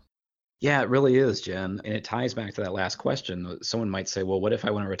critical. Yeah, it really is, Jen. And it ties back to that last question. Someone might say, well, what if I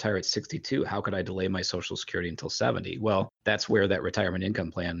want to retire at 62? How could I delay my Social Security until 70? Well, that's where that retirement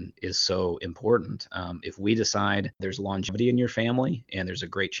income plan is so important. If we decide there's longevity in your family and there's a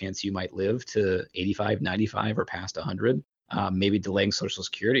great chance you might live to 85, 95, or past 100, maybe delaying Social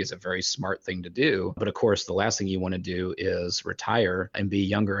Security is a very smart thing to do. But of course, the last thing you want to do is retire and be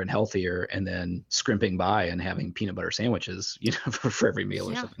younger and healthier and then scrimping by and having peanut butter sandwiches, for every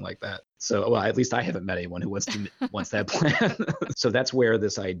meal or something like that. So, well, at least I haven't met anyone who wants that plan. So that's where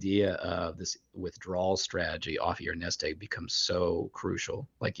this idea of this withdrawal strategy off of your nest egg becomes so crucial,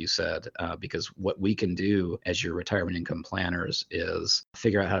 like you said, because what we can do as your retirement income planners is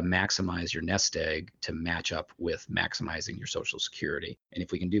figure out how to maximize your nest egg to match up with maximizing your Social Security. And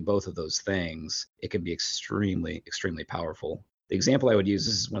if we can do both of those things, it can be extremely, extremely powerful. The example I would use,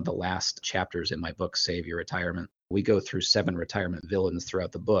 this is one of the last chapters in my book, Save Your Retirement. We go through 7 retirement villains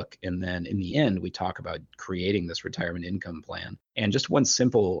throughout the book. And then in the end, we talk about creating this retirement income plan. And just one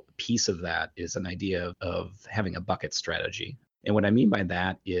simple piece of that is an idea of having a bucket strategy. And what I mean by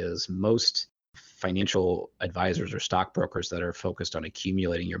that is most financial advisors or stockbrokers that are focused on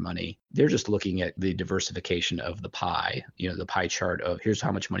accumulating your money, they're just looking at the diversification of the pie, the pie chart of here's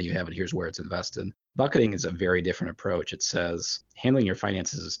how much money you have and here's where it's invested. Bucketing is a very different approach. It says handling your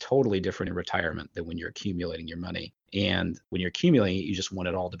finances is totally different in retirement than when you're accumulating your money. And when you're accumulating it, you just want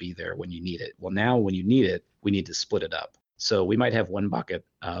it all to be there when you need it. Well, now when you need it, we need to split it up. So we might have one bucket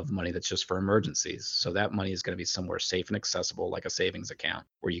of money that's just for emergencies. So that money is going to be somewhere safe and accessible, like a savings account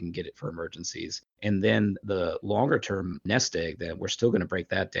where you can get it for emergencies. And then the longer term nest egg, then we're still going to break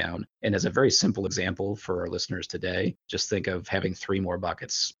that down. And as a very simple example for our listeners today, just think of having 3 more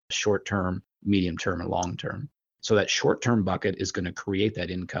buckets: short term, medium term, and long term. So that short term bucket is going to create that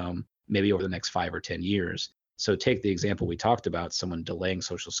income maybe over the next 5 or 10 years. So take the example we talked about, someone delaying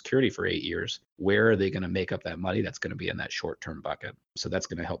Social Security for 8 years. Where are they going to make up that money? That's going to be in that short-term bucket. So that's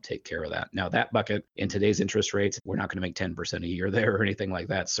going to help take care of that. Now, that bucket, in today's interest rates, we're not going to make 10% a year there or anything like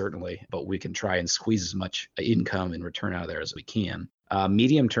that, certainly, but we can try and squeeze as much income and return out of there as we can.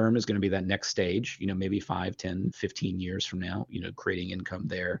 Medium term is going to be that next stage, maybe 5, 10, 15 years from now, creating income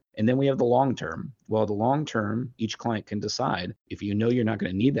there. And then we have the long term. Well, the long term, each client can decide if you're not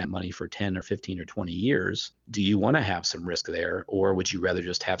going to need that money for 10 or 15 or 20 years, do you want to have some risk there? Or would you rather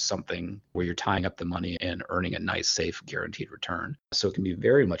just have something where you're tying up the money and earning a nice, safe, guaranteed return? So it can be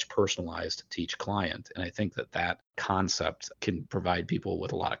very much personalized to each client. And I think that concept can provide people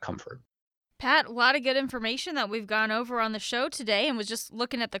with a lot of comfort. Pat, a lot of good information that we've gone over on the show today, and was just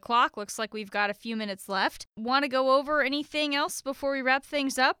looking at the clock. Looks like we've got a few minutes left. Want to go over anything else before we wrap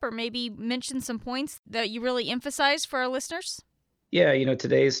things up, or maybe mention some points that you really emphasize for our listeners? Yeah,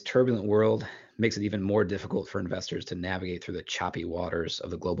 today's turbulent world makes it even more difficult for investors to navigate through the choppy waters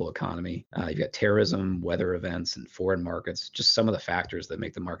of the global economy. You've got terrorism, weather events, and foreign markets, just some of the factors that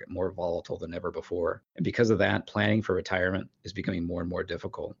make the market more volatile than ever before. And because of that, planning for retirement is becoming more and more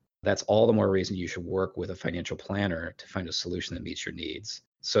difficult. That's all the more reason you should work with a financial planner to find a solution that meets your needs.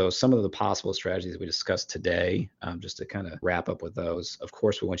 So some of the possible strategies we discussed today, just to kind of wrap up with those, of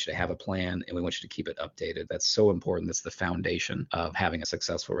course, we want you to have a plan and we want you to keep it updated. That's so important. That's the foundation of having a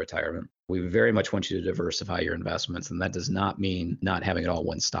successful retirement. We very much want you to diversify your investments. And that does not mean not having it all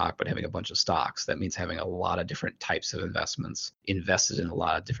one stock, but having a bunch of stocks. That means having a lot of different types of investments invested in a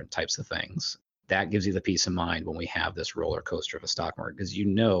lot of different types of things. That gives you the peace of mind when we have this roller coaster of a stock market, because you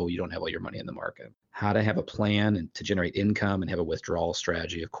don't have all your money in the market. How to have a plan and to generate income and have a withdrawal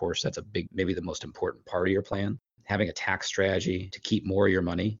strategy. Of course, that's maybe the most important part of your plan. Having a tax strategy to keep more of your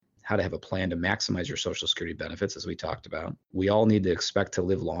money. How to have a plan to maximize your Social Security benefits, as we talked about. We all need to expect to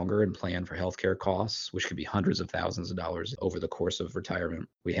live longer and plan for healthcare costs, which could be hundreds of thousands of dollars over the course of retirement.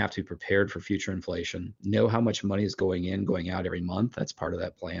 We have to be prepared for future inflation. Know how much money is going in, going out every month. That's part of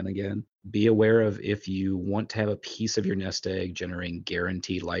that plan again. Be aware of if you want to have a piece of your nest egg generating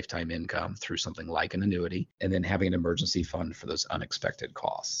guaranteed lifetime income through something like an annuity, and then having an emergency fund for those unexpected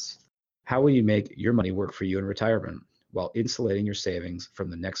costs. How will you make your money work for you in retirement while insulating your savings from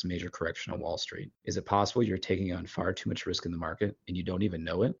the next major correction on Wall Street? Is it possible you're taking on far too much risk in the market and you don't even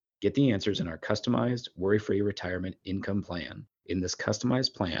know it? Get the answers in our customized, worry-free retirement income plan. In this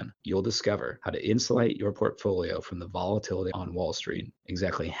customized plan, you'll discover how to insulate your portfolio from the volatility on Wall Street,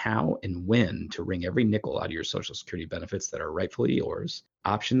 exactly how and when to wring every nickel out of your Social Security benefits that are rightfully yours,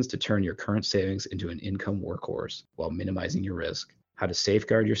 options to turn your current savings into an income workhorse while minimizing your risk, how to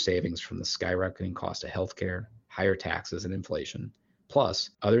safeguard your savings from the skyrocketing cost of healthcare, higher taxes, and inflation,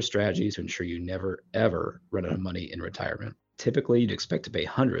 plus other strategies to ensure you never, ever run out of money in retirement. Typically, you'd expect to pay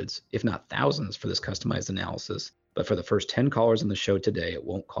hundreds, if not thousands, for this customized analysis, but for the first 10 callers on the show today, it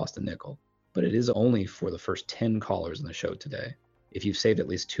won't cost a nickel. But it is only for the first 10 callers on the show today. If you've saved at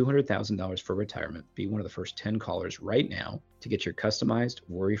least $200,000 for retirement, be one of the first 10 callers right now to get your customized,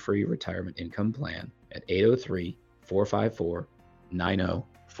 worry-free retirement income plan at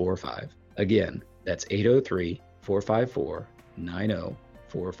 803-454-9045. Again, that's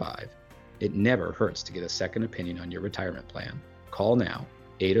 803-454-9045. It never hurts to get a second opinion on your retirement plan. Call now,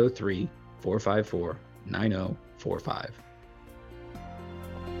 803-454-9045.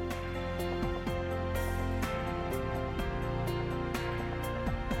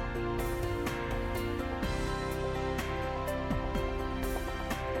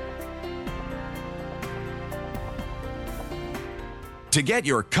 To get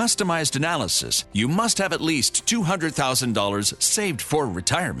your customized analysis, you must have at least $200,000 saved for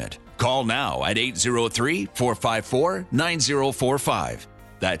retirement. Call now at 803-454-9045.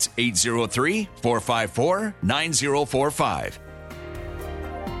 That's 803-454-9045.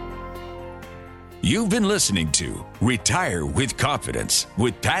 You've been listening to Retire with Confidence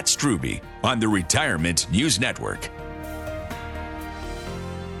with Pat Strube on the Retirement News Network.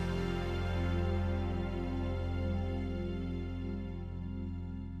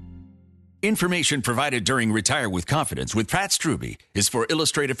 Information provided during Retire with Confidence with Pat Strube is for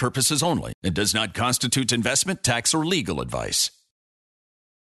illustrative purposes only and does not constitute investment, tax, or legal advice.